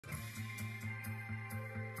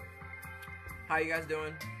How you guys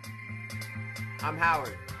doing? I'm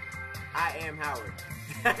Howard. I am Howard.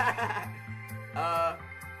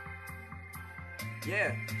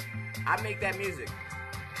 Yeah, I make that music.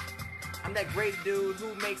 I'm that great dude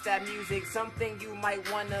who makes that music, something you might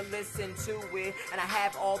wanna listen to it. And I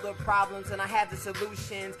have all the problems and I have the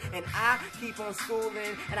solutions, and I keep on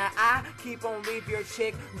schooling and I keep on leave your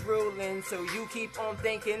chick drooling. So you keep on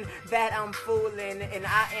thinking that I'm fooling, and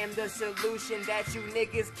I am the solution that you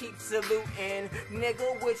niggas keep saluting.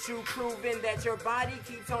 Nigga, what you proving? That your body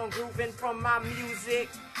keeps on grooving from my music.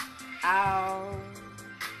 Ow,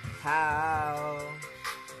 how,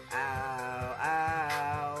 ow,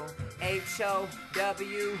 ow.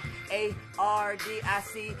 Howard, I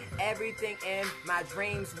see everything in my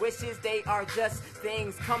dreams. Wishes, they are just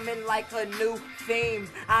things coming like a new theme.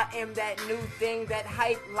 I am that new thing, that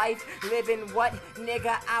hype life living. What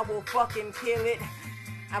nigga, I will fucking kill it.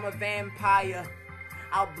 I'm a vampire,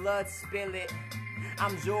 I'll blood spill it.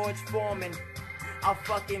 I'm George Foreman, I'll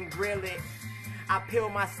fucking grill it. I peel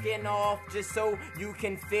my skin off just so you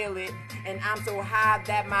can feel it. And I'm so high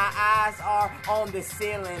that my eyes are on the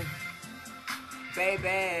ceiling.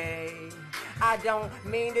 Baby, I don't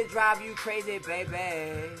mean to drive you crazy,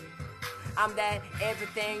 baby. I'm that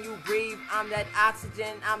everything you breathe. I'm that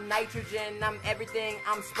oxygen, I'm nitrogen, I'm everything.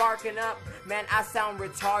 I'm sparking up. Man, I sound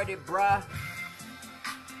retarded, bruh.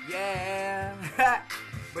 Yeah.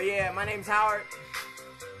 But yeah, my name's Howard.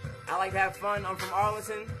 I like to have fun. I'm from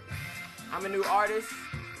Arlington. I'm a new artist,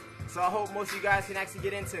 so I hope most of you guys can actually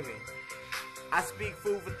get into me. I speak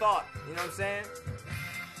food for thought, you know what I'm saying?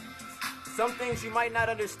 Some things you might not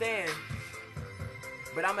understand,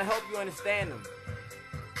 but I'm gonna help you understand them.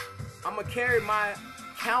 I'm gonna carry my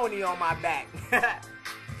county on my back.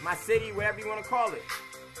 My city, whatever you wanna call it.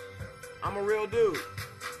 I'm a real dude.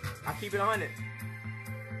 I keep it 100.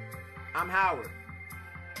 I'm Howard.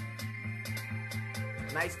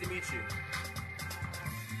 Nice to meet you.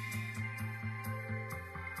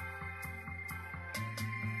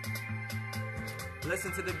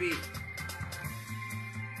 Listen to the beat.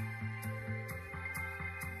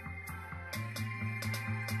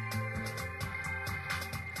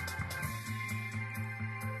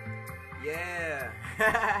 Yeah.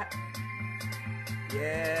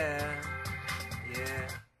 Yeah.